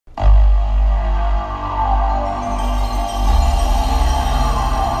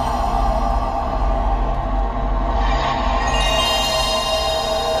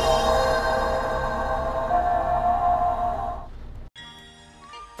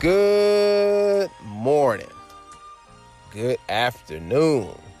Good morning, good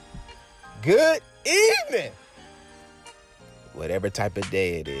afternoon, good evening, whatever type of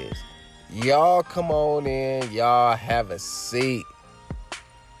day it is. Y'all come on in, y'all have a seat.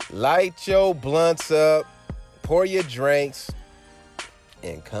 Light your blunts up, pour your drinks,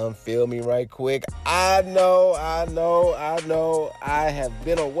 and come feel me right quick. I know, I have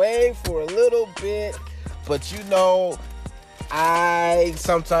been away for a little bit, but you know, I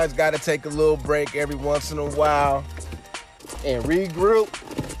sometimes got to take a little break every once in a while and regroup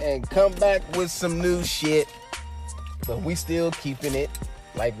and come back with some new shit. But we still keeping it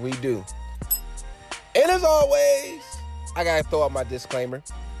like we do. And as always, I got to throw out my disclaimer.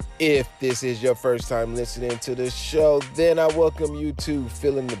 If this is your first time listening to the show, then I welcome you to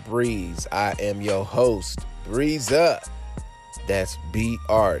Feeling the Breeze. I am your host, Breeza. That's BREEZ.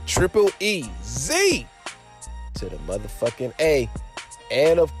 To the motherfucking A.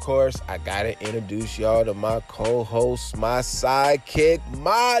 And of course, I gotta introduce y'all to my co-host, my sidekick,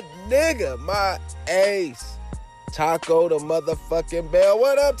 my nigga, my ace, Taco the motherfucking Bell.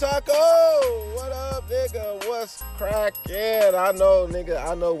 What up, Taco? What up, nigga? What's cracking? I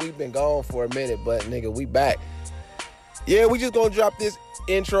know we've been gone for a minute, but nigga, we back. Yeah, we just gonna drop this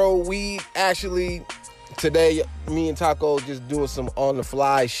intro. We actually, today, me and Taco just doing some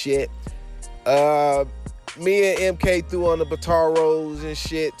on-the-fly shit. Me and MK threw on the Bataros and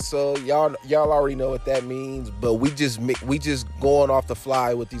shit, so y'all already know what that means. But we just going off the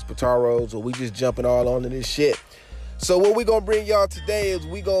fly with these Bataros, or we just jumping all onto this shit. So what we gonna bring y'all today is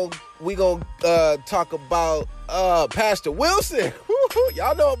we gonna talk about Pastor Wilson.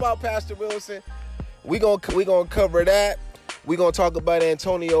 Y'all know about Pastor Wilson. We gonna cover that. We gonna talk about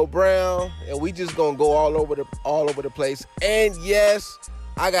Antonio Brown, and we just gonna go all over the place. And yes,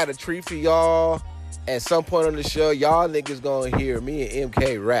 I got a treat for y'all. At some point on the show, y'all niggas gonna hear me and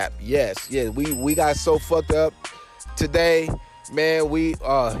MK rap. Yes, we got so fucked up today, man. You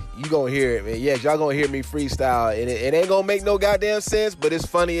gonna hear it, man. Yes, y'all gonna hear me freestyle, and it ain't gonna make no goddamn sense, but it's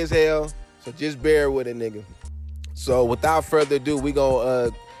funny as hell. So just bear with it, nigga. So without further ado, we gonna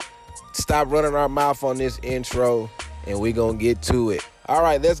stop running our mouth on this intro, and we gonna get to it. All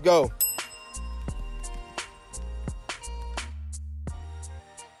right, let's go.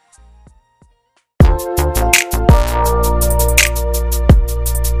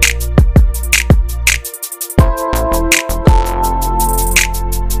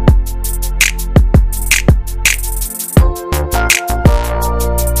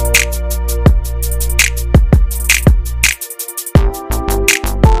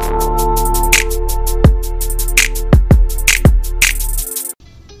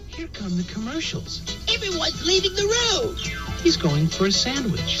 Everyone's leaving the room. He's going for a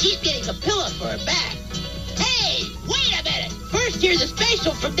sandwich. She's getting a pillow for her back. Hey, wait a minute. First, here's a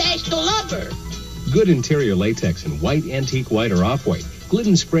special from National Lumber. Good interior latex in white, antique white, or off-white.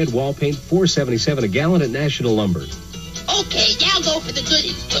 Glidden spread wall paint, $4.77 a gallon at National Lumber. Okay, now go for the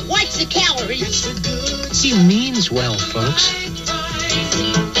goodies. But what's the calories? He means well, folks.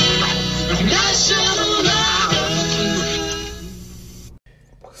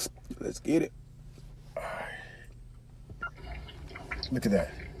 Let's get it. Look at that.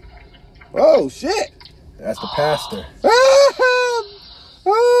 Oh, shit. That's the pastor.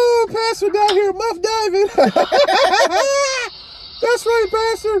 Oh, pastor down here muff diving. That's right,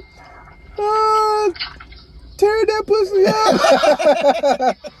 pastor. Tearing that pussy up.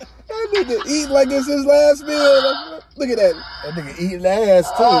 That nigga eating like it's his last meal. Look at that. That nigga eating ass,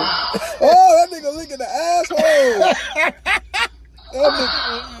 too. Oh, that nigga licking the asshole. That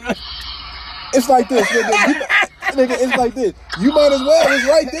nigga. It's like this, nigga. It's like this. You might as well. It's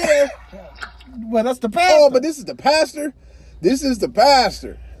right there. Well, that's the pastor. Oh, but this is the pastor. This is the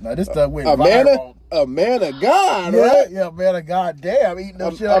pastor. Now, this stuff went a viral. Man of God, Yeah, right? yeah, man of God. Damn, eating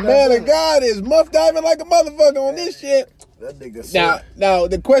no shit. A man of God is muff diving like a motherfucker on this shit. That nigga sick. Now,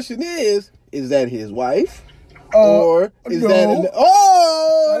 the question is that his wife? Or is no. that...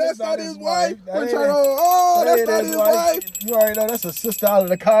 Oh, that's not his wife. That's not his wife. You already know that's a sister out of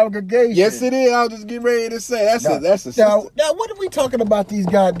the congregation. Yes, it is. I was just getting ready to say. That's a sister. Now, what are we talking about these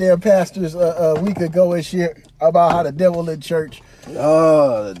goddamn pastors a week ago and shit about how the devil in church?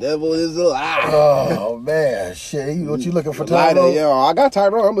 Oh, the devil is alive. Oh, man. Shit. What you looking for, lighter? Tyrone? Yo, I got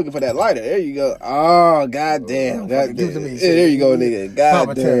Tyrone. I'm looking for that lighter. There you go. Oh, goddamn. Give it to me. There you go, nigga.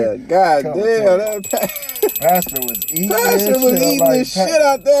 Goddamn. That pastor was eating the shit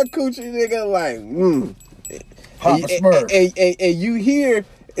out there, coochie nigga. Like, Papa Smurf. And you hear,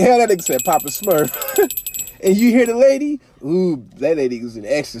 hell, that nigga said Papa Smurf. and you hear the lady, ooh, that lady was in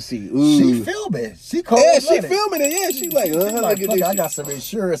ecstasy. Ooh. She filming. She cold. Yeah, she filming it. Yeah, she like, She look like, at fuck, this. I got some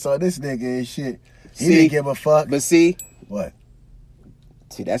insurance on this nigga and shit. He See, didn't give a fuck. But see, What?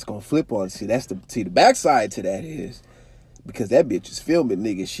 that's gonna flip on. See, the backside to that is because that bitch is filming,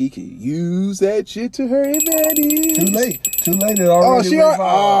 nigga. She can use that shit to her advantage. Too late. Too late. It already she went are.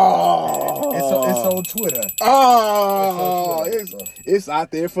 viral. Oh, It's on Twitter. Oh, It's on Twitter. it's out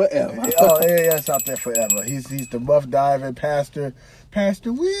there forever. Oh, yeah, it's out there forever. He's the muff diving pastor,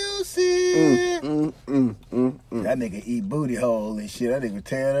 Pastor Wilson. That nigga eat booty hole and shit. That nigga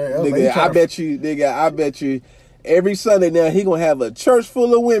tearing her. Nigga, I bet you, every Sunday now he gonna have a church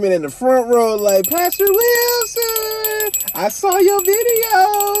full of women in the front row like, Pastor Wilson, I saw your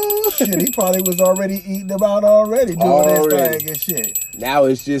video. Shit, he probably was already eating them out already, doing his thing and shit. Now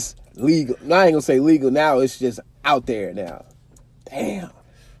it's just legal. No, I ain't gonna say legal. Now it's just out there now. Damn.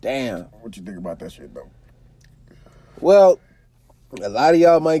 What you think about that shit, though? Well, a lot of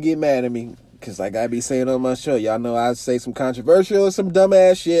y'all might get mad at me because like I be saying on my show, y'all know I say some controversial or some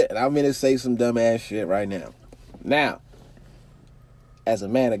dumbass shit, and I'm gonna say some dumbass shit right now. Now, as a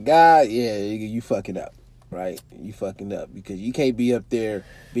man of God, yeah, you fucking up, right? You fucking up because you can't be up there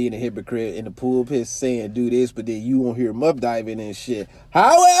being a hypocrite in the pulpit saying do this, but then you won't hear muff diving and shit.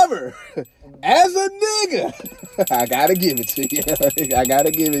 However, as a nigga, I gotta give it to you. I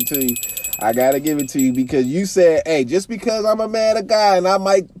gotta give it to you because you said, hey, just because I'm a man of God and I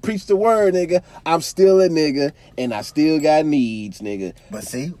might preach the word, nigga, I'm still a nigga and I still got needs, nigga. But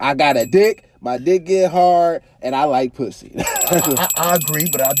see, I got a dick. My dick get hard, and I like pussy. I agree,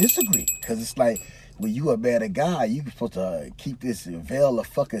 but I disagree. Because it's like, when you a man of God, you supposed to keep this veil of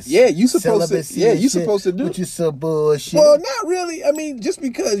fucking you supposed to. Yeah, you supposed to do. Which is some bullshit. Well, not really. I mean, just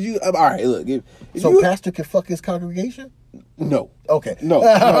because you. All right, look. If So you, pastor can fuck his congregation? no. Okay. No.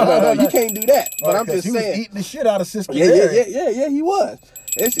 You can't do that. But I'm just he saying. was eating the shit out of Sister Yeah, Mary. he was.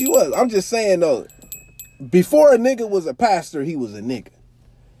 Yes, he was. I'm just saying, though, before a nigga was a pastor, he was a nigga.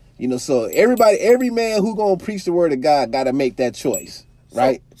 You know, so every man who gonna preach the word of God gotta make that choice,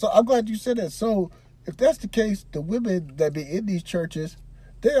 right? So I'm glad you said that. So if that's the case, the women that be in these churches,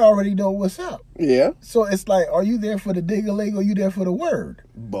 they already know what's up. Yeah. So it's like, are you there for the ding-a-ling or you there for the word?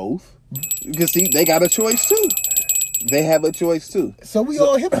 Both. Because see, they got a choice too. They have a choice too. So we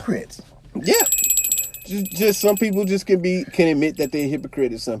all hypocrites. Yeah. Just some people just can admit that they're a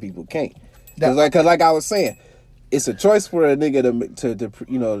hypocrite and some people can't. Cause like I was saying, it's a choice for a nigga to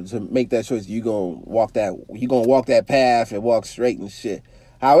make that choice. You gonna walk that path and walk straight and shit.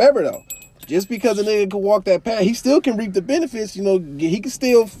 However, though, just because a nigga can walk that path, he still can reap the benefits. You know, he can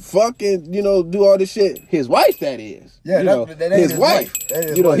still fuck and do all this shit. His wife, that is. Yeah, that his is wife.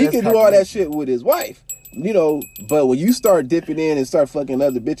 He can do all that shit with his wife. But when you start dipping in and start fucking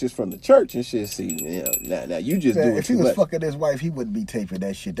other bitches from the church and shit, see, now you just do it. If he was fucking his wife, he wouldn't be taping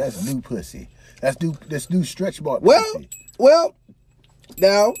that shit. That's new pussy. That's new stretch mark pussy. Well,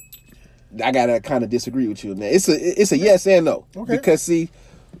 now I gotta kind of disagree with you, man. It's a yes and no. Okay. Because see,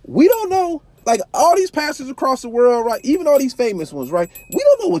 we don't know. Like all these pastors across the world, right? Even all these famous ones, right? We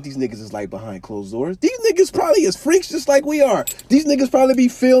don't know what these niggas is like behind closed doors. These niggas probably is freaks just like we are. These niggas probably be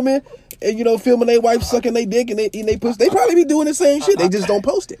filming and filming their wife sucking their dick and they pussy. They probably be doing the same shit. They just don't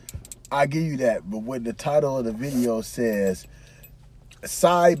post it. I give you that, but when the title of the video says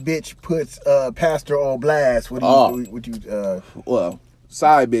 "Side bitch puts pastor on blast," Well,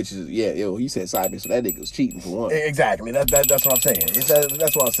 side bitches, you said side bitch, so that nigga was cheating for one. Exactly. That's what I'm saying.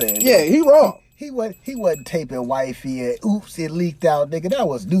 That's what I'm saying. Yeah, he wrong. He wasn't taping wifey and oops, it leaked out, nigga. That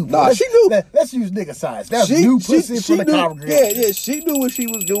was new. Nah, she knew. Let's use nigga science. That's new pussy from the congregation. Yeah, she knew what she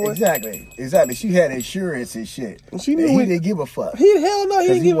was doing. Exactly. She had insurance and shit. She knew he didn't give a fuck. Hell no, he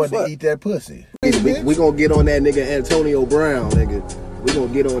didn't give a fuck. He wanted to eat that pussy. We gonna get on that nigga Antonio Brown, nigga. We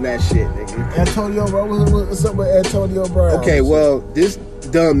gonna get on that shit, nigga. Antonio Brown, what's up with Antonio Brown? Okay, well, this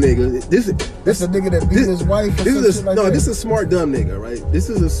dumb nigga, this a nigga that beat his wife. This is a smart dumb nigga, right? This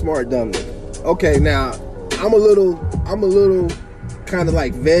is a smart dumb nigga. Okay, now I'm a little kind of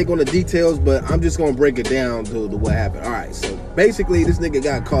like vague on the details, but I'm just gonna break it down to what happened. All right, so basically, this nigga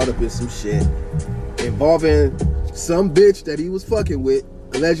got caught up in some shit involving some bitch that he was fucking with,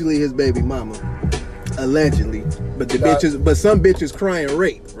 allegedly his baby mama. Allegedly, but some bitch is crying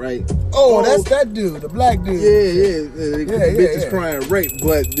rape, right? Oh, that's that dude, the black dude. The bitch is crying rape,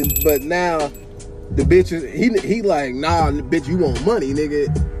 but now the bitch is he like, nah, bitch, you want money, nigga,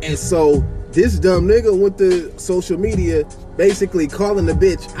 and so this dumb nigga went to social media, basically calling the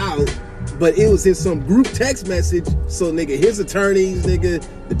bitch out, but it was in some group text message. So nigga, his attorneys, nigga,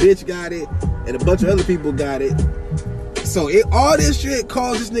 the bitch got it, and a bunch of other people got it. So all this shit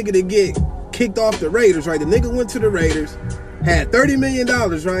caused this nigga to get kicked off the Raiders, right? The nigga went to the Raiders, had $30 million,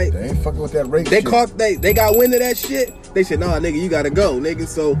 right? They ain't fucking with that rape They shit. they got wind of that shit. They said, nah, nigga, you gotta go, nigga.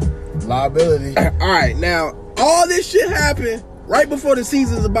 So, Liability. all right, now, all this shit happened right before the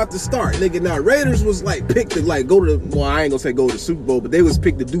season's about to start, nigga. Now, Raiders was like picked to like go to well, I ain't gonna say go to the Super Bowl, but they was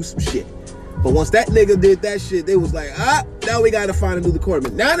picked to do some shit. But once that nigga did that shit, they was like, now we gotta find a new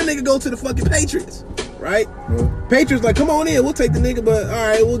quarterback. Now the nigga go to the fucking Patriots, right? Mm-hmm. Patriots like, come on in, we'll take the nigga, but all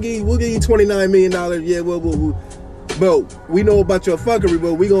right, we'll give you $29 million. Yeah, but we know about your fuckery,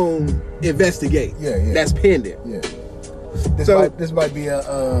 but we gonna investigate. Yeah. That's pending. Yeah. So- This might be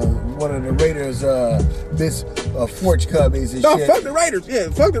one of the Raiders Forge Cubbies and No, shit. fuck the Raiders. Yeah,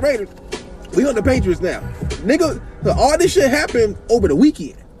 fuck the Raiders. We on the Patriots now. Nigga, all this shit happened over the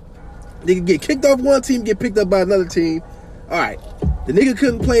weekend. Nigga get kicked off one team, get picked up by another team. All right. The nigga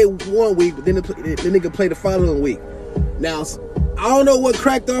couldn't play 1 week, but then the nigga played the following week. Now, I don't know what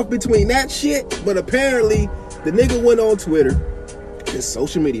cracked off between that shit, but apparently the nigga went on Twitter. It's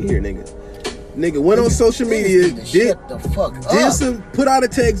social media here, nigga. Nigga went on social media, Shut the fuck up. put out a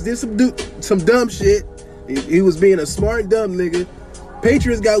text, did some dumb shit. He was being a smart dumb nigga.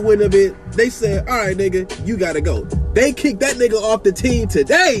 Patriots got wind of it. They said, all right, nigga, you gotta go. They kicked that nigga off the team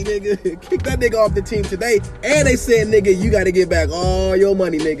today, nigga. Kicked that nigga off the team today. And they said, nigga, you gotta get back all your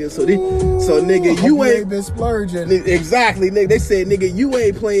money, nigga. So nigga, you ain't been splurging. Exactly, nigga. They said, nigga, you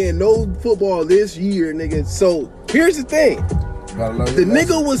ain't playing no football this year, nigga. So here's the thing. The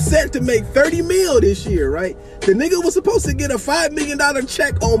nigga was set to make $30 million this year, right? The nigga was supposed to get a $5 million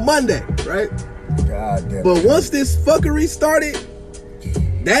check on Monday, right? God damn. But once this fuckery started,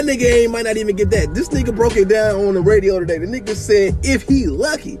 that nigga might not even get that. This nigga broke it down on the radio today. The nigga said if he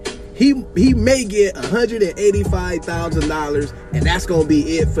lucky, he may get $185,000, and that's gonna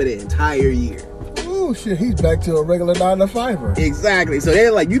be it for the entire year. Oh shit, he's back to a regular 9-to-5er. Exactly. So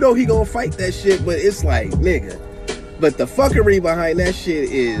they're like, you know, he gonna fight that shit, but it's like, nigga. But the fuckery behind that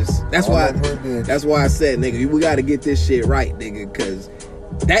shit is that's why I said, nigga, we gotta get this shit right, nigga, cause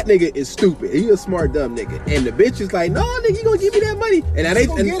that nigga is stupid. He a smart dumb nigga. And the bitch is like, no, nigga, you gonna give me that money. And now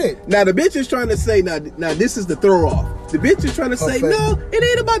get it. Now the bitch is trying to say, now this is the throw off. The bitch is trying to say, no, it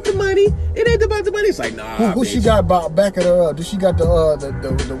ain't about the money. It ain't about the money. It's like, nah. Who she got backing her up? Does she got the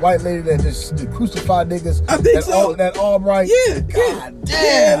white lady that just crucified niggas? I think so. That Albright. Yeah. God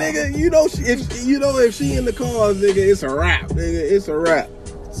damn. Yeah, nigga. If she in the cause, nigga, it's a wrap. Nigga, it's a wrap.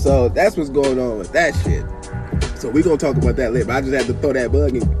 So that's what's going on with that shit. So we're gonna talk about that later. But I just had to throw that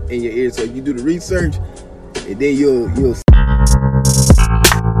bug in your ear so you do the research, and then you'll.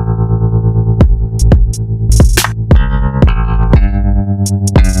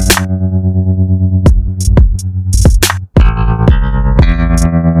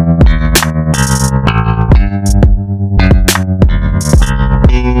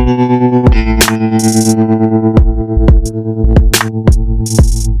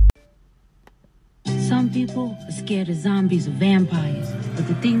 Some people are scared of zombies or vampires, but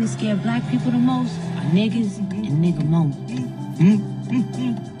the thing that scares black people the most are niggas and nigga mama.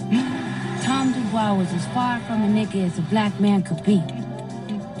 Tom Dubois was as far from a nigga as a black man could be.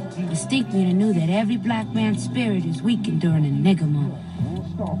 The stink meter knew that every black man's spirit is weakened during a nigga moment.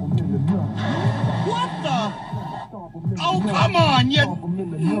 What the? Oh, come on, you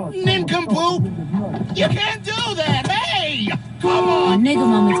nincompoop. You can't do that. Hey, come on. Nigga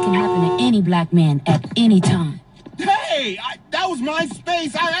moments can happen to any black man at any time. Hey, that was my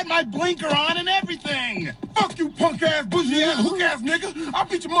space. I had my blinker on and everything. Fuck you, punk ass, bougie ass, hook ass nigga. I'll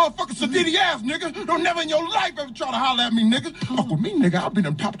beat your motherfucking sedity ass nigga. Don't never in your life ever try to holler at me, nigga. Fuck with me, nigga. I'll be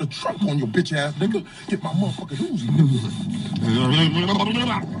done pop the trunk on your bitch ass nigga. Get my motherfucking Uzi, nigga.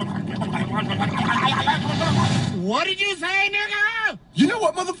 What did you say, nigga? You know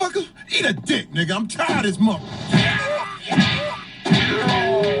what, motherfucker? Eat a dick, nigga. I'm tired of this mother.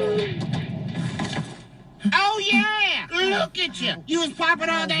 Oh, yeah! Look at you! You was popping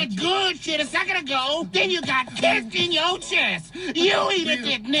all that good shit a second ago, then you got kissed in your chest! You eat a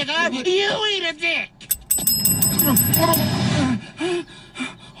dick, nigga! You eat a dick!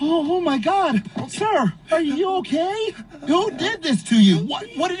 Oh my God! Sir, are you okay? Who did this to you?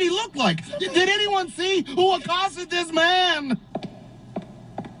 What did he look like? Did anyone see who accosted this man?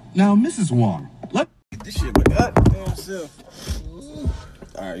 Now, Mrs. Wong, let... Get this shit back up. Damn self.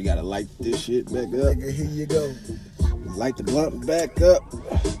 All right, you gotta light this shit back up. Nigga, here you go. Light the blunt back up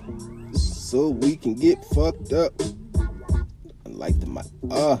so we can get fucked up. Light the mic.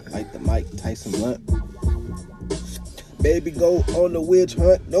 Light the Mike Tyson blunt. Baby, go on the witch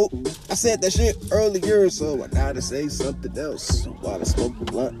hunt. Nope. I said that shit earlier, so I gotta say something else while I smoke the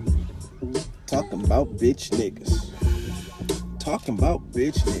blunt. Talking about bitch niggas. Talking about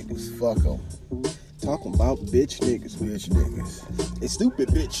bitch niggas. Fuck them. Talking about bitch niggas. Bitch niggas. It's stupid,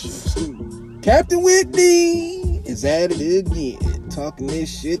 bitch. Stupid. Captain Whitney is at it again. Talking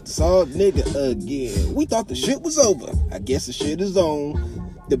this shit, saw nigga again. We thought the shit was over. I guess the shit is on.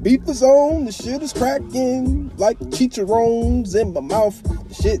 The beef is on, the shit is cracking like chicharrones in my mouth.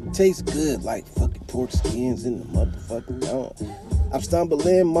 The shit tastes good like fucking pork skins in the motherfucking mouth. I'm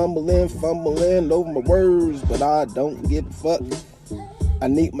stumbling, mumbling, fumbling over my words, but I don't give a fuck. I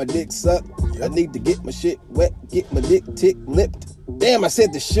need my dick sucked. I need to get my shit wet, get my dick tick lipped. Damn, I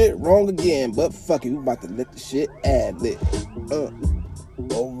said the shit wrong again, but fuck it, we about to let the shit ad-lib.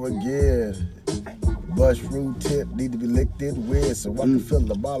 Over again. Mushroom tip need to be licked in with so I can feel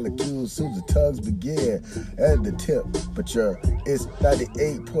the molecules soon as the tugs begin at the tip. But it's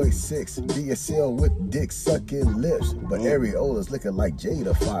 98.6 DSL with dick sucking lips. But areolas looking like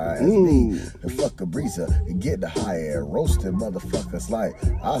Jada fire as me. And fuck a breezer and get the higher roasting motherfuckers like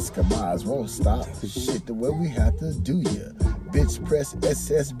Oscar Miles won't stop. Shit the way we have to do ya. Bitch press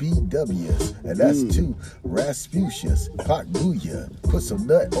SSBWs. And that's two Rasputius. Clock booyah. Put some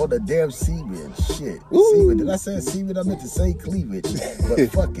nut on the damn semen. Shit. Semen. Did I say semen? I meant to say cleavage. But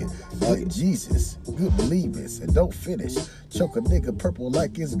fuck it. Good Jesus. Good believers. And don't finish. Choke a nigga purple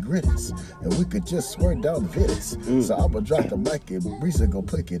like it's gritters. And we could just swear down Venice. So I'ma drop the mic and Breeza gon'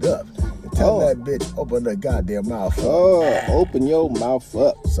 pick it up. And tell that bitch open her goddamn mouth up. Open your mouth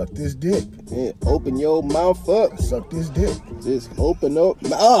up. Suck this dick. Yeah, open your mouth up. Suck this dick. Just open up.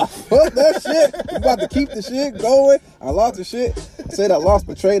 Fuck that shit. We about to keep the shit going. I lost the shit. I said I lost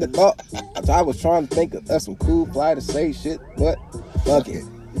my train of thought. I was trying to think of some cool fly to say shit, but fuck it.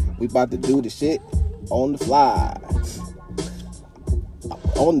 We about to do the shit on the fly.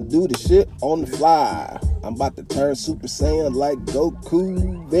 Do the shit on the fly. I'm about to turn Super Saiyan like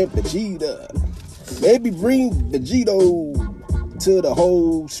Goku, then Vegeta. Maybe bring Vegito to the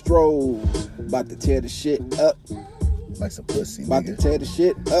whole stroll. About to tear the shit up. Like some pussy, About nigga. to tear the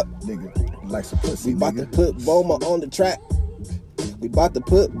shit up. Nigga, like some pussy, We about nigga. to put Boma on the track. We about to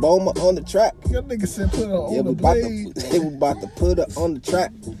put Boma on the track. Your nigga said put her on Yeah, the we about blade. to about to put her on the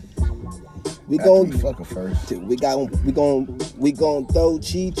track. We After gon' we fuck her first. we gon' throw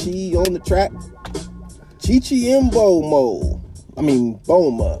Chi-Chi on the track. Chi-Chi and Boma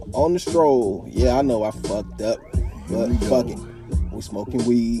on the stroll. Yeah, I know I fucked up, but we go. fuck it. We smoking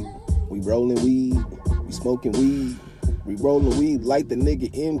weed. We rolling weed. We smoking weed. We rolling weed like the nigga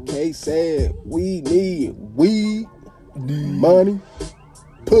MK said. We need weed, money,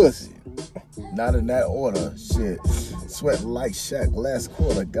 pussy. Not in that order. Shit. Sweating like Shaq last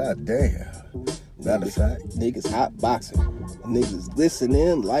quarter. Goddamn. Matter of fact. Niggas hot boxing. Niggas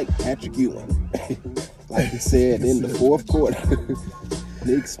listening like Patrick Ewing. Like he said in the fourth quarter.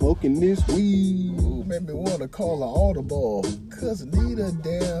 Niggas smoking this weed. Ooh, made me want to call her audible. Cause I need a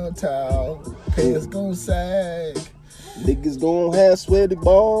damn towel. Pants gon' sag. Niggas gon' have sweaty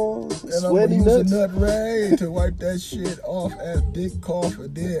balls, And sweaty I'ma use nuts. a nut rag to wipe that shit off as dick cough.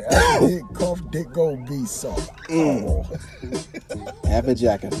 And then after dick cough, dick gon' be soft. Oh. Have a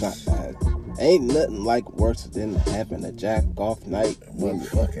jack off night. Ain't nothing like worse than having a jack off night.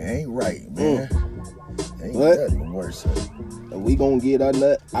 Motherfucker ain't right, man. Ain't But- nothing worse. And we gon' get our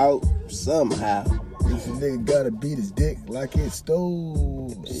nut out somehow. This nigga gotta beat his dick like it stole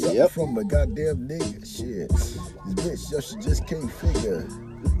something Yep. from a goddamn nigga. Shit. This bitch, she just can't figure.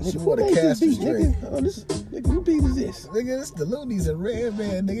 She Nigga, want who a made this caster beat, string. nigga? Oh, nigga, who beat is this? Nigga, this the Loonies and Red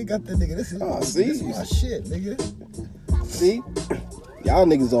Man. Nigga got that nigga. This is, Oh, see? this is my shit, nigga. See? Y'all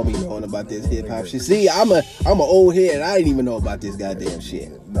niggas don't be knowing about this hip hop shit. See, I'm a old head and I didn't even know about this goddamn shit.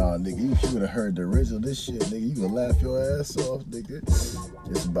 Nah, nigga, you would have heard the original this shit, nigga. You gonna laugh your ass off, nigga.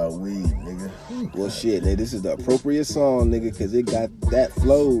 It's about weed, nigga. Well, shit, nigga, this is the appropriate song, nigga, because it got that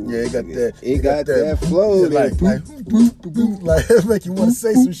flow. Yeah, it got nigga. that. It got that flow. Yeah, like, nigga. boop, boop, boop, like make you want to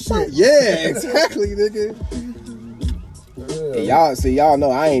say some shit. Yeah, exactly, nigga. And y'all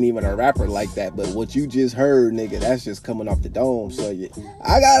know I ain't even a rapper like that, but what you just heard, nigga, that's just coming off the dome. So yeah,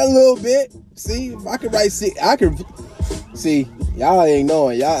 I got a little bit. See, if I could write, see, y'all ain't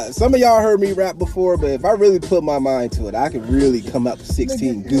knowing. Some of y'all heard me rap before, but if I really put my mind to it, I could really come up with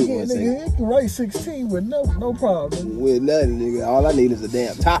 16 good ones. Nigga, you can write 16 with no problem. With nothing, nigga. All I need is a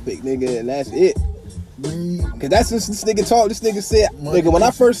damn topic, nigga, and that's it. Weed. Cause that's just this nigga talk. This nigga said, nigga, when I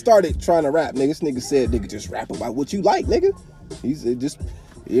first started trying to rap, nigga, this nigga said, nigga, just rap about what you like, nigga. He said, just,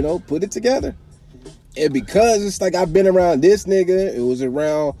 put it together. And because it's like I've been around this nigga, it was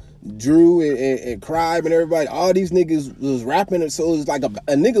around Drew and Cribe and everybody. All these niggas was rapping, so it was like a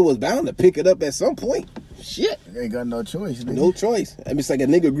nigga was bound to pick it up at some point. Shit, You ain't got no choice, nigga. no choice. I mean, it's like a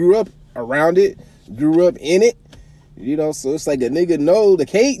nigga grew up around it, grew up in it. You know, so it's like a nigga know the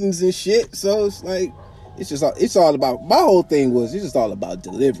cadence and shit. So it's like, it's all about, my whole thing was, it's just all about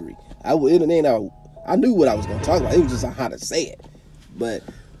delivery. I knew what I was gonna talk about. It was just how to say it. But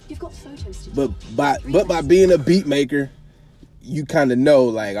you've got photos to but by being a beat maker, you kind of know,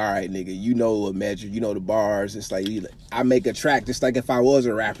 like, all right, nigga, you know a measure, you know the bars. It's like, I make a track just like if I was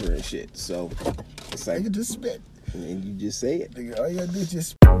a rapper and shit. So it's like, you just spit. And you just say it. Nigga, all you gotta do is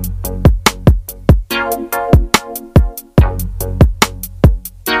just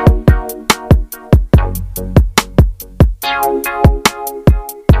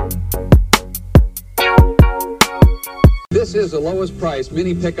This is the lowest price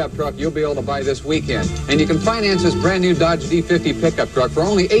mini pickup truck you'll be able to buy this weekend. And you can finance this brand new Dodge D50 pickup truck for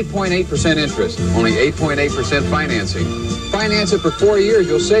only 8.8% interest. Only 8.8% financing. Finance it for 4 years.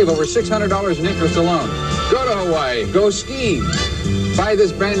 You'll save over $600 in interest alone. Go to Hawaii. Go skiing. Buy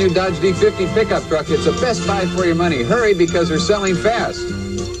this brand new Dodge D50 pickup truck. It's the best buy for your money. Hurry, because they're selling fast.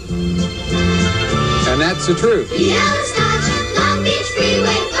 And that's the truth. The Ellis Dodge, Long Beach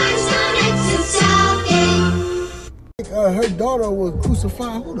Freeway, Firestone exit Southgate. her daughter was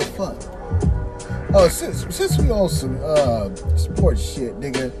crucified. Who the fuck? Oh, since we on some sports shit,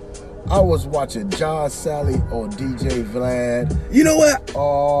 nigga, I was watching John Sally on DJ Vlad. You know what?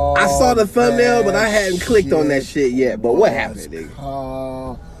 Oh, I saw the thumbnail, but I hadn't clicked on that shit yet. But what happened,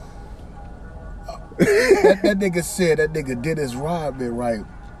 nigga? That nigga said that nigga Dennis Rodman, right?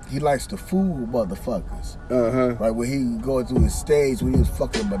 He likes to fool motherfuckers. Right, when he going through his stage when he was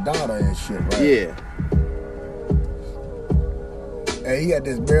fucking Madonna and shit, right? Yeah. And he had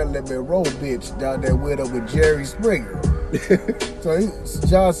this Marilyn Monroe bitch down there with him with Jerry Springer. So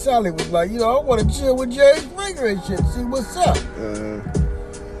John Sally was like, you know, I want to chill with Jerry Springer and shit, see what's up.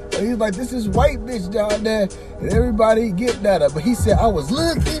 And he's like, this is white bitch down there, and everybody getting at her. But he said, I was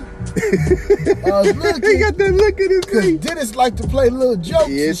looking. He got that look in his face. Dennis like to play little jokes.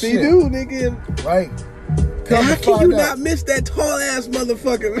 Yes, and he shit. do, nigga. Right. Man, how can you not miss that tall ass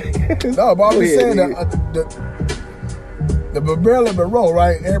motherfucker, man? No, but I'm just saying the Marilyn Monroe,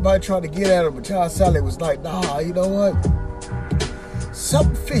 right? Everybody trying to get at him, but John Sally was like, nah, you know what?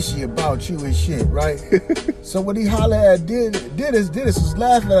 Something fishy about you and shit, right? So when he hollered at Dennis was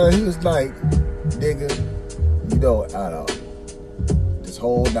laughing at him. He was like, nigga, you know, I know, this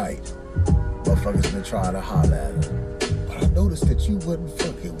whole night, motherfuckers been trying to holler at her. But I noticed that you wasn't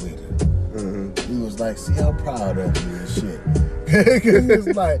fucking with her. He was like, see, I'm proud of you and shit. Cause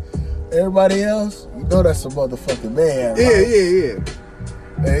it's like, everybody else, you know that's a motherfucking man, right? Yeah.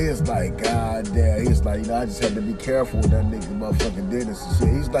 And he was like, God damn. He was like, you know, I just had to be careful with that nigga motherfucking Dennis and shit.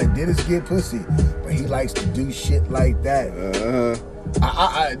 He's like, Dennis get pussy, but he likes to do shit like that.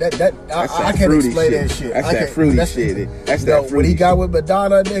 I can't explain shit. that shit. That's that fruity shit. That's that fruity when he got shit. with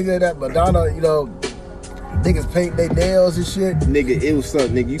Madonna, nigga, that Madonna, you know, niggas paint their nails and shit. Nigga, it was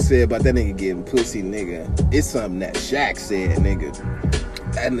something, nigga, you said about that nigga getting pussy, nigga. It's something that Shaq said, nigga.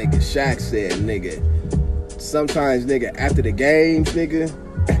 That nigga Shaq said, nigga, sometimes, nigga, after the games, nigga,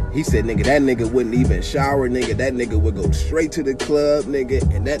 he said, nigga, that nigga wouldn't even shower, nigga. That nigga would go straight to the club, nigga,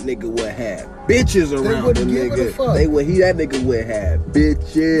 and that nigga would have bitches around him, nigga. That nigga would have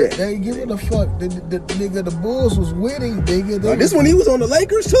bitches. They ain't giving a fuck. The nigga, the Bulls was winning, nigga. This one, he was on the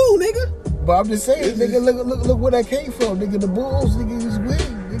Lakers too, nigga. But I'm just saying, nigga, look where that came from, nigga. The Bulls, nigga, was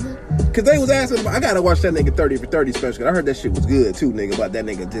winning, nigga. Cause they was asking, I gotta watch that nigga 30 for 30 special. Cause I heard that shit was good too, nigga, about that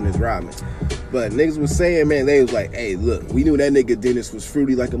nigga Dennis Rodman. But niggas was saying, man, they was like, hey, look, we knew that nigga Dennis was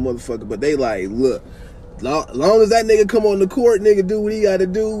fruity like a motherfucker, but they like, look, long as that nigga come on the court, nigga, do what he gotta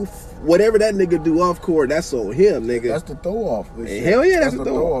do, whatever that nigga do off court, that's on him, nigga. That's the throw off. Hell yeah, that's the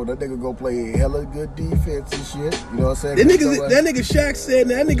throw off. That nigga go play hella good defense and shit. You know what I'm saying? That nigga Shaq said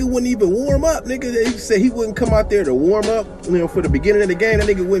that nigga wouldn't even warm up, nigga. He said he wouldn't come out there to warm up, you know, for the beginning of the game. That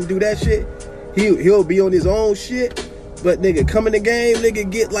nigga wouldn't do that shit. He'll be on his own shit. But nigga, come in the game, nigga,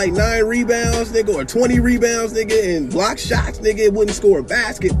 get like 9 rebounds, nigga, or 20 rebounds, nigga, and block shots, nigga, wouldn't score a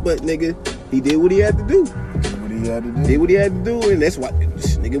basket, but nigga, he did what he had to do. Did what he had to do, and that's why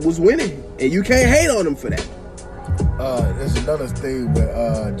this nigga was winning. And you can't hate on him for that. There's another thing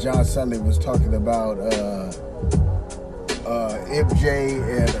where John Sally was talking about MJ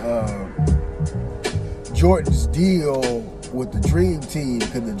and Jordan's deal with the Dream Team,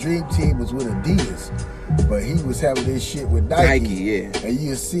 because the Dream Team was with Adidas. But he was having this shit with Nike. Yeah. And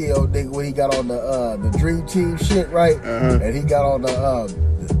you see old nigga when he got on the Dream Team shit, right? And he got on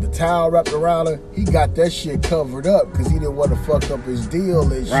the towel wrapped around her. He got that shit covered up because he didn't want to fuck up his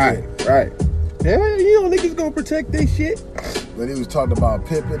deal and shit. Right. Yeah, you know niggas gonna protect their shit. But he was talking about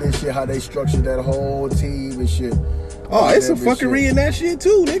Pippen and shit, how they structured that whole team and shit. Oh, it's some fuckery in that shit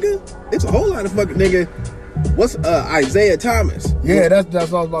too, nigga. It's a whole lot of fucking, nigga. what's Isaiah Thomas? Yeah, that's what I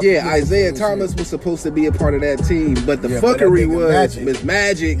was about to Yeah, say. Isaiah Thomas was supposed to be a part of that team, but the Yeah, but that fuckery nigga was Magic. Miss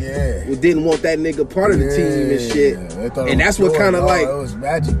Magic Yeah. didn't want that nigga part of the team and shit. They thought it And was that's what Jordan. kind of No, like, it was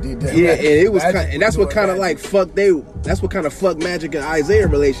Magic did that. yeah, and it was, Magic and that's what doing kind of Magic. like that's what kind of fucked Magic and Isaiah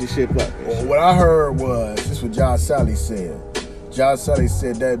relationship up. Well, what I heard was, this is what John Sally said. John Sally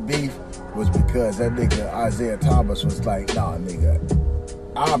said that beef was because that nigga Isaiah Thomas was like, nah, nigga,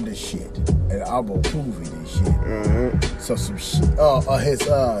 I'm the shit, and I'm gonna prove it and shit. So some shit. His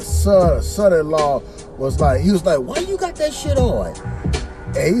son-in-law was like, why you got that shit on?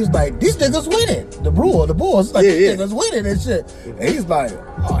 And he was like, these niggas winning. The Bulls, like, these niggas winning and shit. And he's like,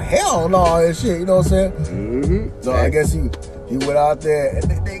 oh, hell no and shit, you know what I'm saying? So I guess he went out there,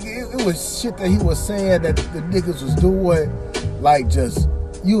 and it was shit that he was saying that the niggas was doing, like just,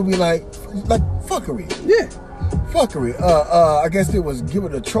 you would be like fuckery. Yeah. Fuckery. I guess they was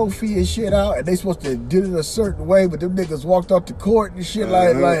giving a trophy and shit out, and they supposed to did it a certain way, but them niggas walked off the court and shit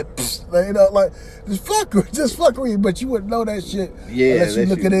like you know, like just fuckery. But you wouldn't know that shit unless you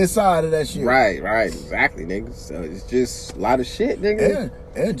look at the inside of that shit. Right, exactly, nigga. So it's just a lot of shit, nigga.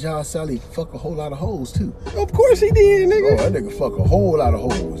 And John Sally fuck a whole lot of hoes too. Of course he did, nigga. Oh, that nigga fuck a whole lot of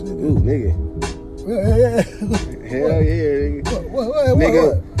hoes, nigga. Ooh, nigga. Hell yeah, nigga.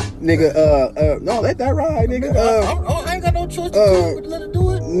 What? Nigga, no, let that ride, nigga. I ain't got no choice to let it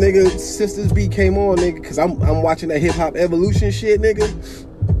do it. Nigga, Sisters B came on, nigga, cause I'm watching that hip hop evolution shit, nigga.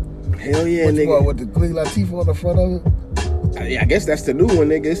 Hell yeah, What you nigga. want, with the Queen Latifah on the front of it? Yeah, I guess that's the new one,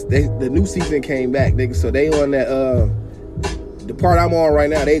 nigga. The new season came back, nigga. So they on that the part I'm on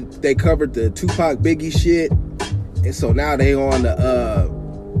right now. They covered the Tupac Biggie shit, and so now they on the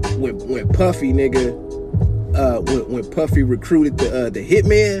when Puffy, nigga, when Puffy recruited the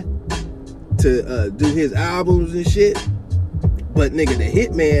Hitman to do his albums and shit. But nigga, the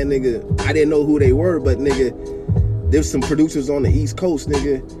Hitman, nigga, I didn't know who they were, but nigga, there's some producers on the East Coast,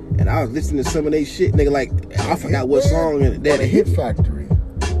 nigga, and I was listening to some of they shit, nigga. Like I forgot what song that the Hit Factory.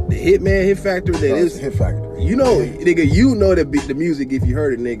 The Hitman Hit Factory. That is Hit Factory. You know, nigga, you know the music if you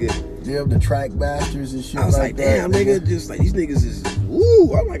heard it, nigga. Yeah, the track masters and shit. I was like, damn, nigga, just like these niggas is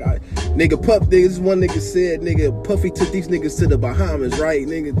woo. Oh my god, nigga, Puff. Nigga, this one nigga said, nigga, Puffy took these niggas to the Bahamas, right,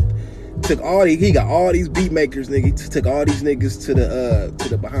 nigga. He got all these beat makers, nigga. He took all these niggas to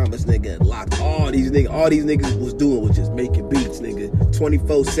the Bahamas, nigga. And locked all these niggas was doing was just making beats, nigga.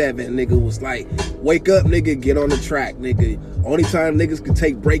 24/7, nigga, was like, wake up, nigga, get on the track, nigga. Only time niggas could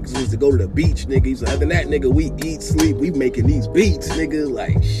take breaks was to go to the beach, nigga. So other than that, nigga, we eat, sleep, we making these beats, nigga.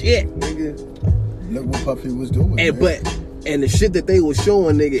 Like shit, nigga. Look what Puffy was doing. And the shit that they was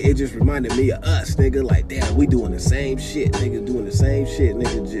showing, nigga, it just reminded me of us, nigga. Like, damn, we doing the same shit, nigga. Doing the same shit,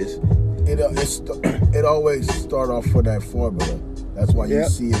 nigga. Just it always start off for that formula. That's why you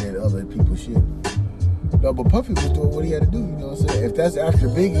see it in other people's shit. No, but Puffy was doing what he had to do. You know what I'm saying? If that's after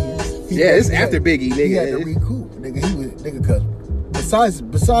Biggie, it's after Biggie, nigga. He had to recoup, nigga. He was nigga, cause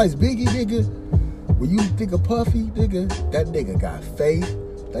besides Biggie, nigga, when you think of Puffy, nigga, that nigga got Faith.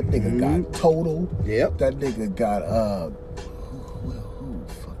 That nigga got Total. Yep. That nigga got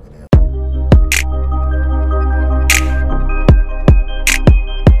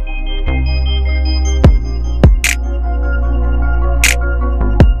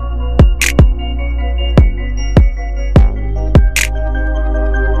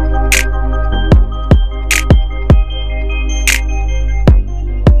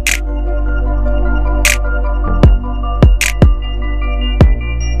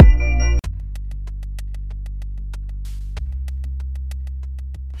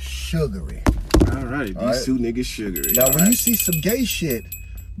Sugary. all right. These two niggas sugary. Now, when you see some gay shit,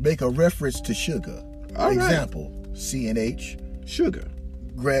 make a reference to sugar. Example, CNH. Sugar.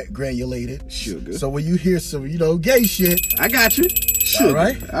 Granulated. Sugar. So when you hear some, gay shit. I got you.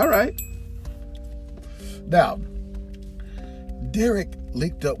 Sugar. All right. Now, Derek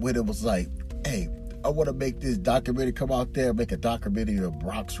linked up with it, was like, hey, I want to make this documentary, come out there, make a documentary of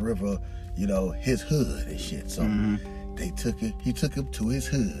Bronx River, his hood and shit. So he took him to his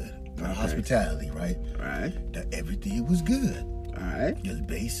hood. Hospitality, right? Right. Now, everything was good. All right. Just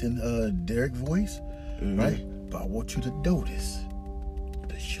bass and Derek voice, right? But I want you to notice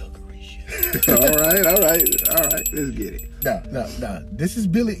the sugary shit. all right. Let's get it. Now, this is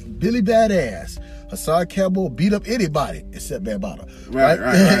Billy Badass. Hassan Campbell beat up anybody except Bambaataa.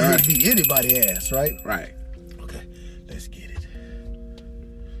 Right. Beat anybody ass, right? Right. Okay, let's get it.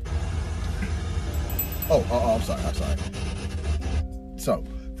 Oh, I'm sorry. So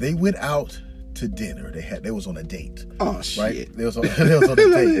they went out to dinner. They was on a date. Oh shit! Right? They was on a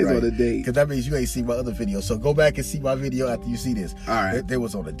date. Right? On a date. Because that means you ain't seen my other video. So go back and see my video after you see this. All right. They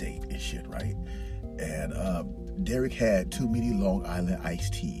was on a date and shit, right? and Derek had too many Long Island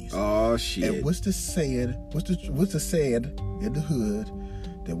iced teas. Oh shit. And what's the saying? What's the saying in the hood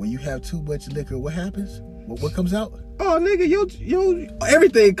that when you have too much liquor, what happens? What comes out? Oh nigga, yo,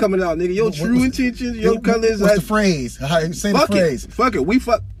 everything coming out, nigga. Your true intentions, your colors. What's the phrase? How you say the phrase? Fuck it. We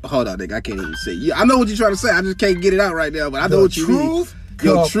fuck. Hold on, nigga. I can't even say. Yeah, I know what you're trying to say. I just can't get it out right now. But I know what you mean.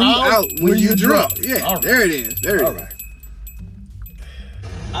 Your truth out when you drunk. Yeah, right. There it is. There it is. Right.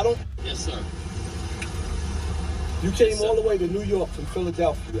 I don't. Yes, sir. You came all the way to New York from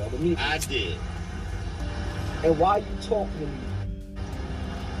Philadelphia to meet me. I did. And why are you talking to me?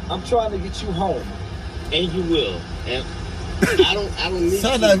 I'm trying to get you home. And you will. And I don't need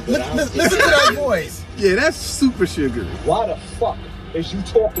Son of, listen to that voice. Yeah, that's super sugary. Why the fuck is you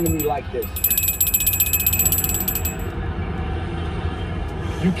talking to me like this?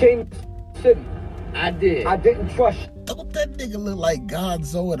 You came to the city. I did. I didn't trust you. Don't that nigga look like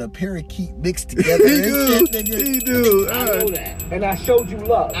Gonzo and a parakeet mixed together? He do. I know that. And I showed you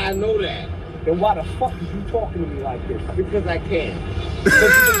love. I know that. Then why the fuck is you talking to me like this? Because I can. Because you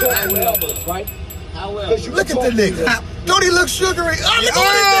can talk with others, right? Look at the nigga. Don't he look sugary?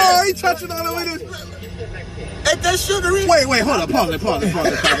 Oh, he touching on it with his. Ain't that sugary? Wait, hold up, pause it. Hold up.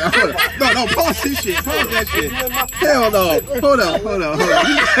 No, pause this shit. Pause that shit. Hell no. Hold up.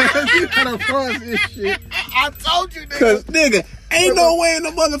 You gotta pause this shit. I told you, nigga. Cause nigga, ain't no way in the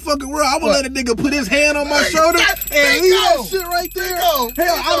motherfucking world I would let a nigga put his hand on my shoulder and leave that shit right there. Hell,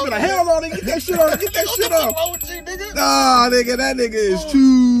 I would be like, hell no, nigga, get that shit on. What's wrong with you, nigga? Nah, nigga, that nigga is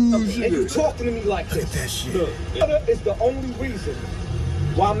too sugar. And you talking to me like this. Look at that shit. Look, it's the only reason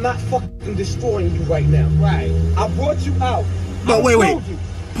why I'm not fucking destroying you right now. Right. I brought you out. But wait.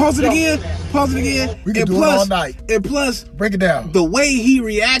 Pause it again. We can do it all night. And plus, break it down. The way he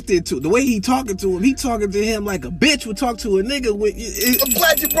reacted to, the way he talking to him, he talking to him like a bitch would talk to a nigga. I'm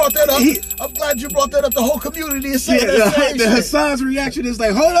glad you brought that up. The whole community is saying the Hassan's reaction is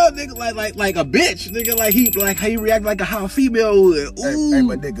like, hold up, nigga, like a bitch, nigga, like how he react like how a female would. Ooh. Hey,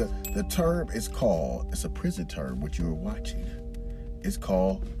 but nigga, the term is called. It's a prison term. What you were watching. It's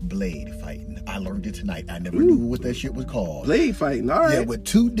called blade fighting. I learned it tonight. I never knew what that shit was called. Blade fighting, all right. Yeah, with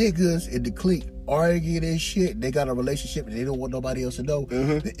two niggas in the clique arguing and shit, they got a relationship and they don't want nobody else to know.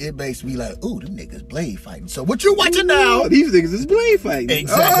 The inmates be like, ooh, them niggas blade fighting. So what you watching now? These niggas is blade fighting.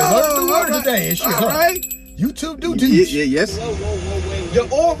 Exactly. Learn the word today and shit. All right. YouTube do teach. Yes. Whoa.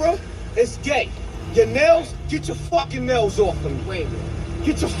 Your aura is gay. Your nails, get your fucking nails off of me. Wait a minute.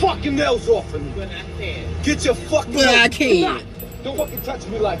 Get your fucking nails off of me. But I can't. Get your fucking nails. But I can't. Don't fucking touch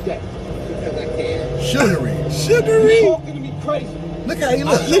me like that. Because I can't. Sugary. You talking to me crazy. Look how he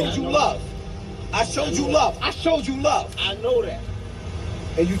looks. I showed you love. I showed you love. I know that.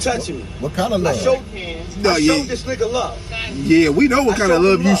 And you touching me. What kind of love? I showed this nigga love. Yeah, we know what kind of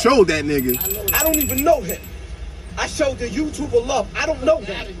love you showed that nigga. I don't even know him. I showed the YouTuber love. I don't know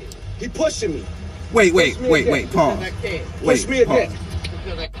him. He pushing me. Wait, pause. Push me again.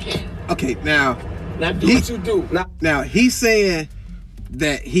 Okay, now do what you do. Now he's saying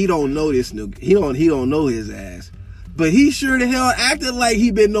that he don't know this nigga. He don't know his ass. But he sure the hell acted like he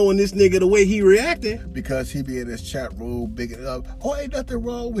been knowing this nigga the way he reacted. Because he be in his chat room bigging up, oh, ain't nothing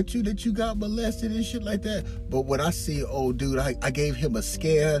wrong with you that you got molested and shit like that. But when I see old dude, I gave him a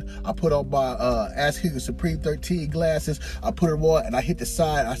scan. I put on my Ass Kicking Supreme 13 glasses. I put them on and I hit the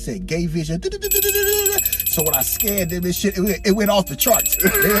side. I said gay vision. So when I scanned him and shit, it went off the charts.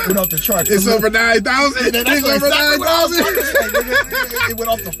 It went off the charts. It's over 9,000. It's over 9,000. It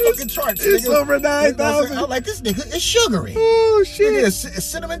went off the fucking charts. It's over 9,000. I'm like, this nigga is sugary. Oh shit! Nigga,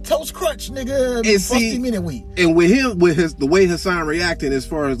 Cinnamon Toast Crunch, nigga. And see, minute wheat. And with him, the way Hassan reacting, as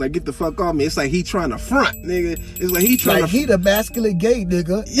far as like get the fuck off me, it's like he trying to front, nigga. It's like he trying he the masculine gay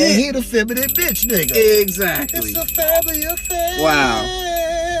nigga, and he the feminine bitch nigga. Exactly. It's a family affair.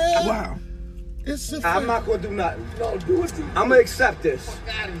 Wow. It's a I'm not gonna do nothing. No, do it. I'm gonna accept this.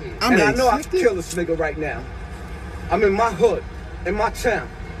 I know I can kill this nigga right now. I'm in my hood, in my town.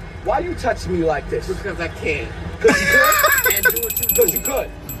 Why you touching me like this? Because I can. Because you could? And do what you do. Because you could.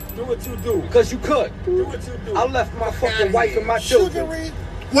 Do what you do. Because you could. Do what you do. I left my fucking wife and my children.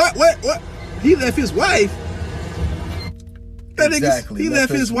 What? He left his wife? That exactly. He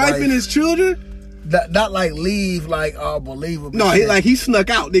left his wife and his children? Not like leave, like unbelievable. No, he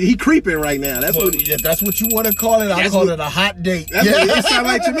snuck out. Nigga, he creeping right now. That's what you want to call it. I call it a hot date. That's what it sound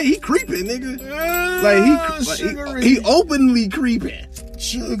like to me. He creeping, nigga. Like he openly creeping.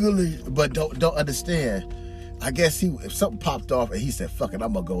 Sugary, but don't understand. I guess if something popped off and he said, "Fuck it,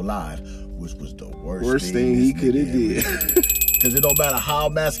 I'm gonna go live," which was the worst thing he could have did. Because it don't matter how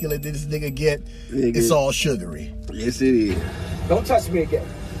masculine this nigga get, it's all sugary. Yes, it is. Don't touch me again.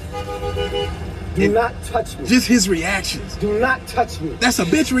 Do not touch me. Just his reactions. Do not touch me. That's a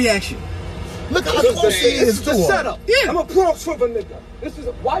bitch reaction. Look how close he is to the her. setup. Yeah. I'm a Bronx River nigga. This is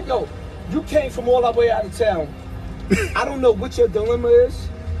why yo. You came from all the way out of town. I don't know what your dilemma is.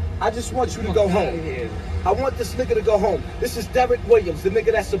 I just want you to go home. I want this nigga to go home. This is Derek Williams, the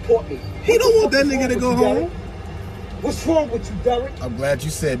nigga that support me. He don't want that nigga to go home. What's wrong with you, Derek? I'm glad you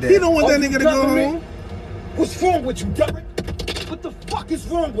said that. He don't want that nigga to go home. What's wrong with you, Derek? What the fuck is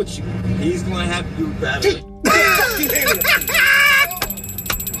wrong with you? He's gonna have to do better.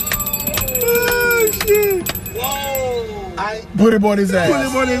 Oh shit. Whoa! Put him on his ass. Put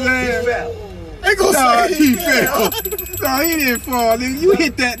him on his ass. fell. Ain't gonna Nah, say he fell. No, he didn't fall, nigga. You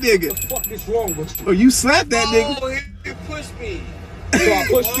hit that nigga. What the fuck is wrong with you? Oh, you slapped that nigga. Oh, he pushed me. So I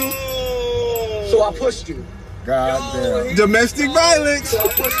pushed you? Oh. So I pushed you. God damn. Domestic violence. So I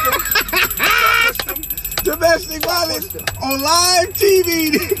pushed him? Domestic violence on live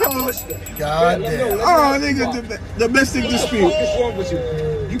TV. God damn. Oh, nigga, domestic What the dispute. fuck is wrong with you?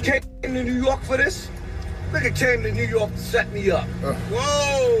 You came to New York for this? Nigga came to New York to set me up.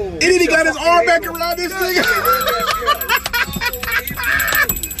 Whoa! And then he got his arm back around this nigga.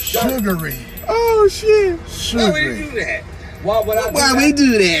 Sugary. Oh shit. Why would you Sugary. do that? Why would I do Why that? we do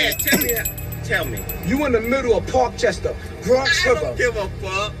Yeah, that? tell me. You in the middle of Parkchester, Bronx I River. don't give a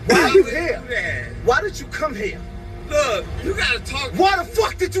fuck. Why you would here? do that? Why did you come here? Look, you gotta talk. Why the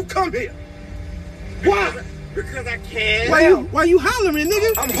fuck did you come here? Why? Because I can. Why you hollering,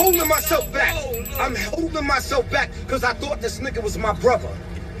 nigga? I'm holding myself back. No, no. I'm holding myself back because I thought this nigga was my brother.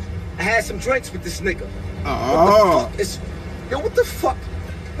 I had some drinks with this nigga. Oh. What the fuck is... Yo, what the fuck?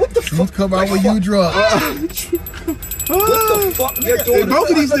 What the Truth fuck? come out when Like, you drunk. What the fuck you're doing? Both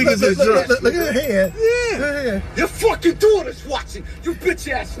of these niggas is drunk. Look at her head. Yeah. Her head. Your fucking daughter is watching. You bitch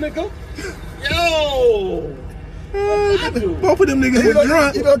ass nigga. Yo! Both of them niggas You was know,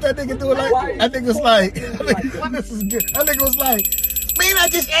 drunk. you know what that nigga do? Like, Why? I think it's like, this is good. That nigga was like, man, I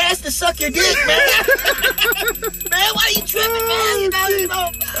just asked to suck your dick, man. Man, why you tripping, man?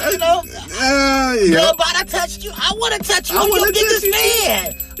 You know. Yeah. Girl, but I touched you. I want to touch you. I I'm your wanna touch biggest you.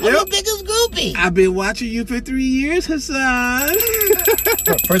 fan. I'm your biggest groupie. I've been watching you for 3 years, Hassan.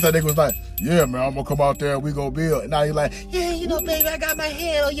 First, that nigga was like, yeah, man, I'm gonna come out there and we gonna build. And now he's like, yeah, you know, baby, I got my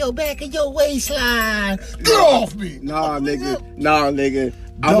hand on your back and your waistline. Get off me. Nah, nigga.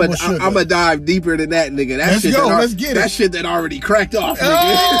 Double sugar. I'm gonna dive deeper than that, nigga. That Let's shit go, that let's get it. That shit that already cracked off, nigga.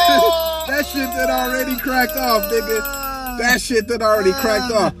 Oh! That shit that already cracked off, nigga. That shit that already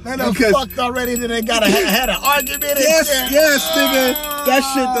cracked off. Man, done fucked already, then they got had an argument. And Yes, shit. yes, nigga. That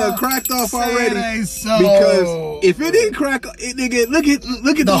shit done cracked off Say already. it ain't so. Because if it didn't crack, it, nigga, look at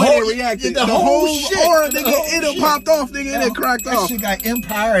the way whole- it reacted. the The whole whole shit. aura, The nigga, whole it done shit. popped off, nigga. It done cracked that off. shit got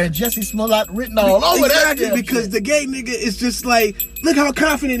Empire and Jesse Smollett written all over that. Exactly, damn because shit. the gay nigga is just like, look how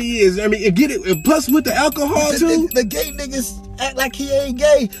confident he is. I mean, and get it, and plus with the alcohol too. The gay niggas act like he ain't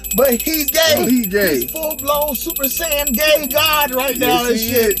gay, but he's gay. Oh, he gay. He's full blown Super Saiyan gay god right now. Yes, And he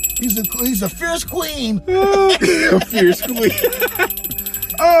shit. He's a fierce queen. A fierce queen.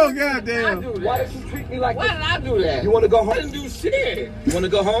 Oh goddamn! Why did you treat me like Why that? did I do that? You want to go I home? didn't do shit. You want to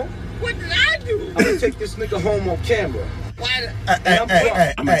go home? What did I do? I'm gonna take this nigga home on camera. Why did... I'm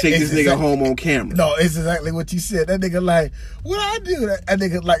drunk. I'm gonna take this it's nigga exact- home on camera. No, it's exactly what you said. That nigga like, what I do? That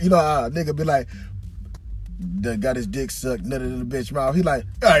nigga like, you know, nigga be like, that got his dick sucked, nut in the bitch mouth. He like,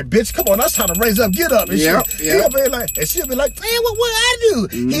 all right, bitch, come on, that's how to raise up, get up. And Yeah, shit. yeah. He'll be like, and she'll be like, man, what I do?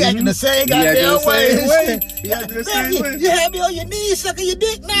 He acting the same He acting goddamn the way. same and way. shit. He acting the Man, same way. You had me on your knees sucking your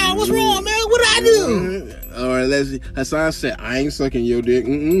dick now. What's wrong, man? What I do? Or let's Hassan said, I ain't sucking your dick.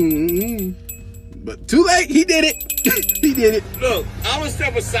 But too late, he did it. He did it. Look, I'm gonna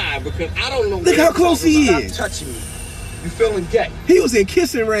step aside because I don't know. Look how close he Stop is. touching me. You feeling gay? He was in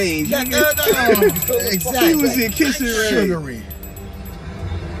kissing range. No, exactly. He was in kissing range. Sugary.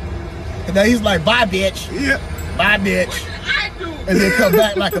 And then he's like, bye, bitch. Yeah. Bye, bitch. I do. And then come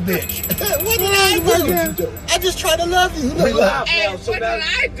back like a bitch. What did I do? I just try to love you. We live Hey, now, so what now, did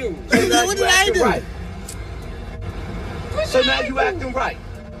I do? so now What you did I acting do? right. So now you acting right.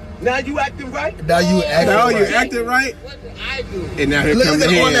 Now you acting right. Now you acting Now right. you acting right. What did I do? And now here Look comes the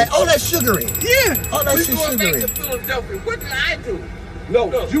at all hand. that sugary. Yeah. All that We shit going back sugary. to Philadelphia. What did I do?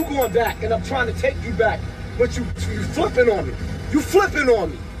 No, you going back, and I'm trying to take you back, but you flipping on me. You flipping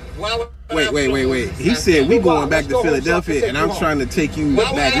on me. Why would I Wait. flip He on said we Let's going back go to home so I can Philadelphia, take and you I'm home. trying to take you Why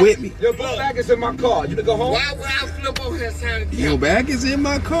would back I- with me. Your book bag is in my car. You to go home? Why would I flip over here trying to Your bag is in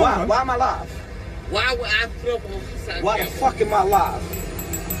my car. Why? Why am I live? Why would I flip over here? Why the fuck am I live?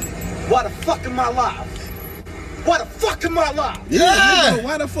 Why the fuck am I live? Why the fuck am I live? Yeah. Nigga,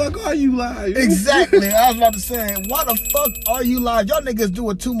 why the fuck are you live? Exactly. I was about to say, why the fuck are you live? Y'all niggas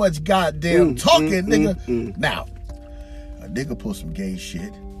doing too much goddamn talking, nigga. Now, a nigga pull some gay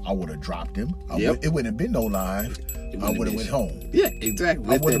shit. I would have dropped him. It wouldn't have been no live. I would have went home. Yeah,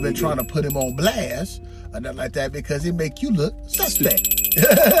 exactly. I would have been trying to put him on blast or nothing like that because it make you look suspect.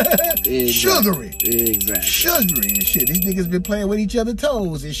 Exactly. Sugary. Exactly. Sugary and shit. These niggas been playing with each other's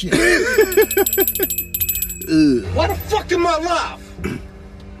toes and shit. Why the fuck am I live?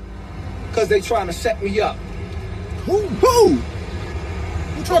 Because they trying to set me up. Who? Who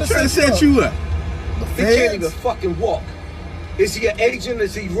trying to set you up? He can't even fucking walk. Is he an agent?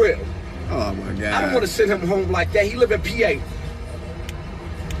 Is he real? Oh my God. I don't want to send him home like that. He live in PA.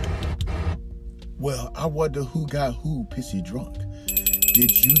 Well, I wonder who got who pissy drunk.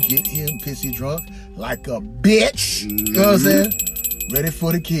 Did you get him pissy drunk like a bitch? You know what I'm saying? Ready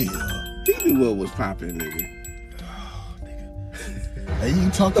for the kill. He knew what was popping, nigga. Hey, you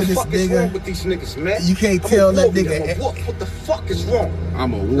talk to this What the fuck is nigga. wrong with these niggas, man? You can't tell that nigga. What the fuck is wrong?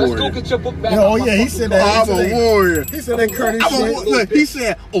 I'm a warrior. Let's go get your book back. Oh yeah, he said that. I'm a warrior. He said that Curtis shit. Look, he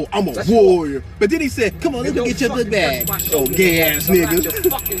said, "Oh, I'm a warrior," but then he said, "Come on, let me get your book back." Oh, gay ass nigga. Your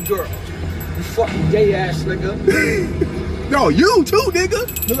fucking girl. You fucking gay ass nigga. No, you too, nigga.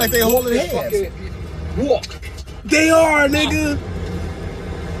 Look like they holding hands. Walk. They are, nigga.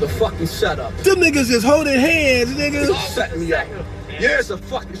 The fucking setup. Them niggas is holding hands, nigga. Set me up. Yeah, it's a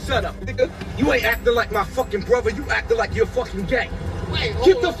fucking setup, nigga. You ain't acting like my fucking brother. You acting like you're fucking gay.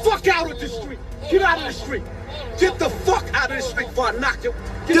 Get the fuck out of the street. Get out of the street. Get the fuck out of the street before I knock you.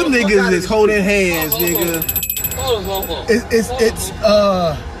 Them niggas is holding hands, nigga.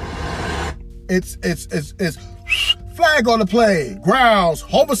 It's flag on the play. Grounds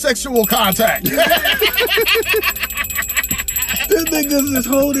homosexual contact. Them niggas is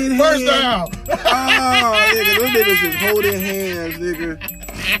holding hands. First down. Oh, nigga, them niggas is holding hands, nigga.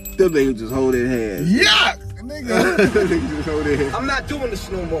 Them niggas is holding hands. Yuck, nigga. Them niggas is holding hands. I'm not doing this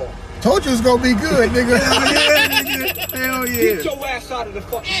no more. Told you it's gonna be good, nigga. Hell yeah, nigga. Hell yeah. Get your ass out of the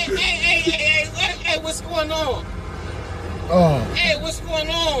fucking street. Hey, what's going on? Oh. Hey, what's going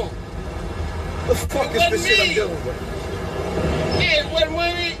on? The fuck is this shit I'm dealing with? Hey, it wasn't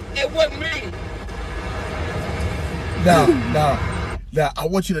me. It wasn't me. Now, I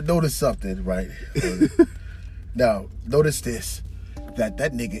want you to notice something, right? Now, notice this. That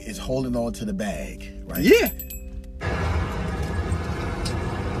nigga is holding on to the bag, right? Yeah.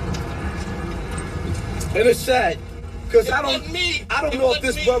 And it's sad, because I don't know if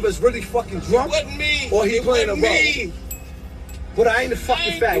this me. brother's really fucking drunk It wasn't me. or he It playing a wasn't role. But I ain't a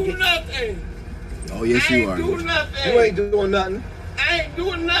fucking faggot. do nothing. Oh, yes, you are. I ain't do nothing. You ain't doing nothing. I ain't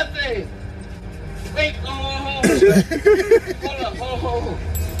doing nothing. Wait, hold on.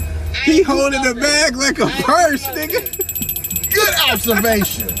 He holding the bag like a purse, nigga. Good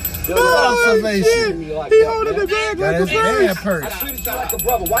observation. Good Oh, observation. He holding the bag like a That purse. I treated you like a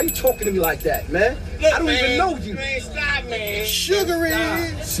brother. Why you talking to me like that, man? I don't even know you. Man, stop, man. Sugary.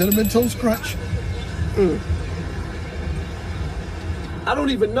 Cinnamon Toast Crunch. I don't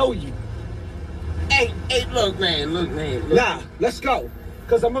even know you. Hey, look, man. Look. Nah, let's go.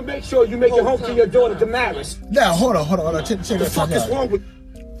 Because I'm going to make sure you make it home to your daughter, Damaris. Now, hold on. Check What the that fuck is out. wrong with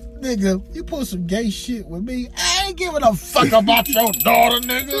Nigga, you pull some gay shit with me. I ain't giving a fuck about your daughter,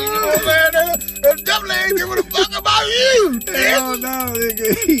 nigga. You know what I'm saying, nigga? And definitely ain't giving a fuck about you. Hell no,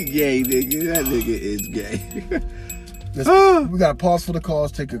 nigga. He gay, nigga. That nigga is gay. We gotta pause for the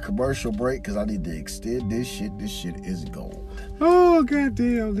calls, take a commercial break, because I need to extend this shit. This shit is gold. Oh,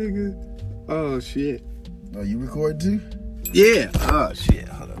 goddamn, nigga. Oh, shit. Are you recording too? Yeah. Oh shit.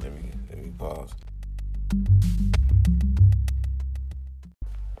 Hold on, let me pause.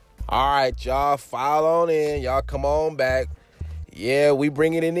 All right, y'all, file on in. Y'all come on back. Yeah, we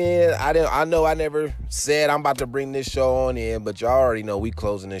bringing it in. I know I never said I'm about to bring this show on in, but y'all already know we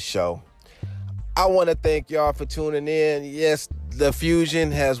closing this show. I want to thank y'all for tuning in. Yes, the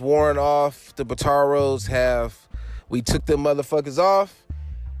fusion has worn off. The Bataros we took them motherfuckers off,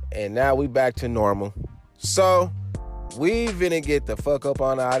 and now we back to normal. So we finna get the fuck up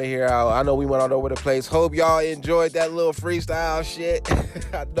on out of here. I know we went all over the place. Hope y'all enjoyed that little freestyle shit.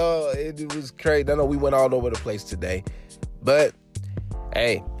 I know it was crazy. I know we went all over the place today. But,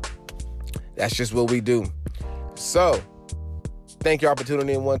 hey, that's just what we do. So, thank y'all for tuning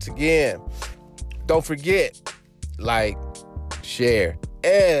in once again. Don't forget, like, share,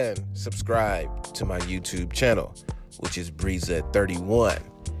 and subscribe to my YouTube channel, which is Breeza31,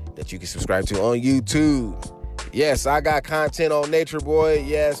 that you can subscribe to on YouTube. Yes, I got content on Nature Boy.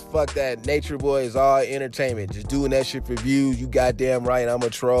 Yes, fuck that. Nature Boy is all entertainment. Just doing that shit for views. You goddamn right. I'm a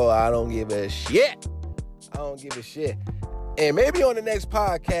troll. I don't give a shit. I don't don't give a shit. And maybe on the next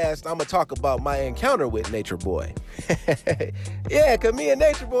podcast, I'm going to talk about my encounter with Nature Boy. Yeah, because me and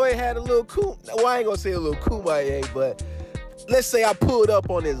Nature Boy had a little well, I ain't going to say a little kumbaya, but let's say I pulled up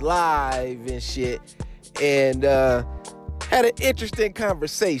on his live and shit and had an interesting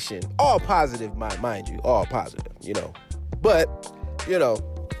conversation. All positive, mind you, all positive, you know. But, you know,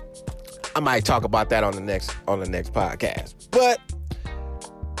 I might talk about that on the next podcast. But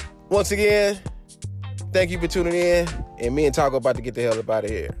once again, thank you for tuning in. And me and Taco about to get the hell up out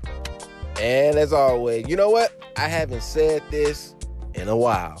of here. And as always, you know what? I haven't said this in a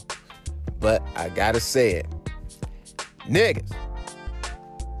while, but I gotta say it. Niggas.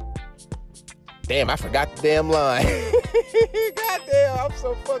 Damn, I forgot the damn line. Goddamn, I'm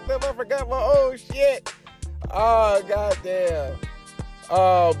so fucked up. I forgot my own shit. Oh, goddamn.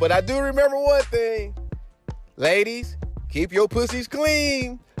 Oh, but I do remember one thing. Ladies, keep your pussies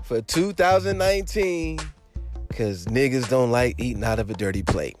clean for 2019. Because niggas don't like eating out of a dirty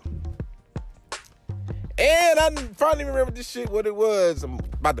plate. And I finally remember this shit, what it was. I'm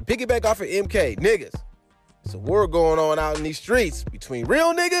about to piggyback off of MK. Niggas. It's a war going on out in these streets between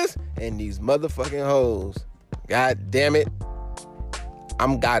real niggas and these motherfucking hoes. God damn it.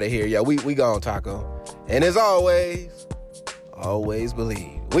 I'm out of here, yo. We gone, Taco. And as always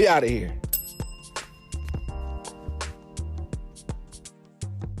believe. We out of here.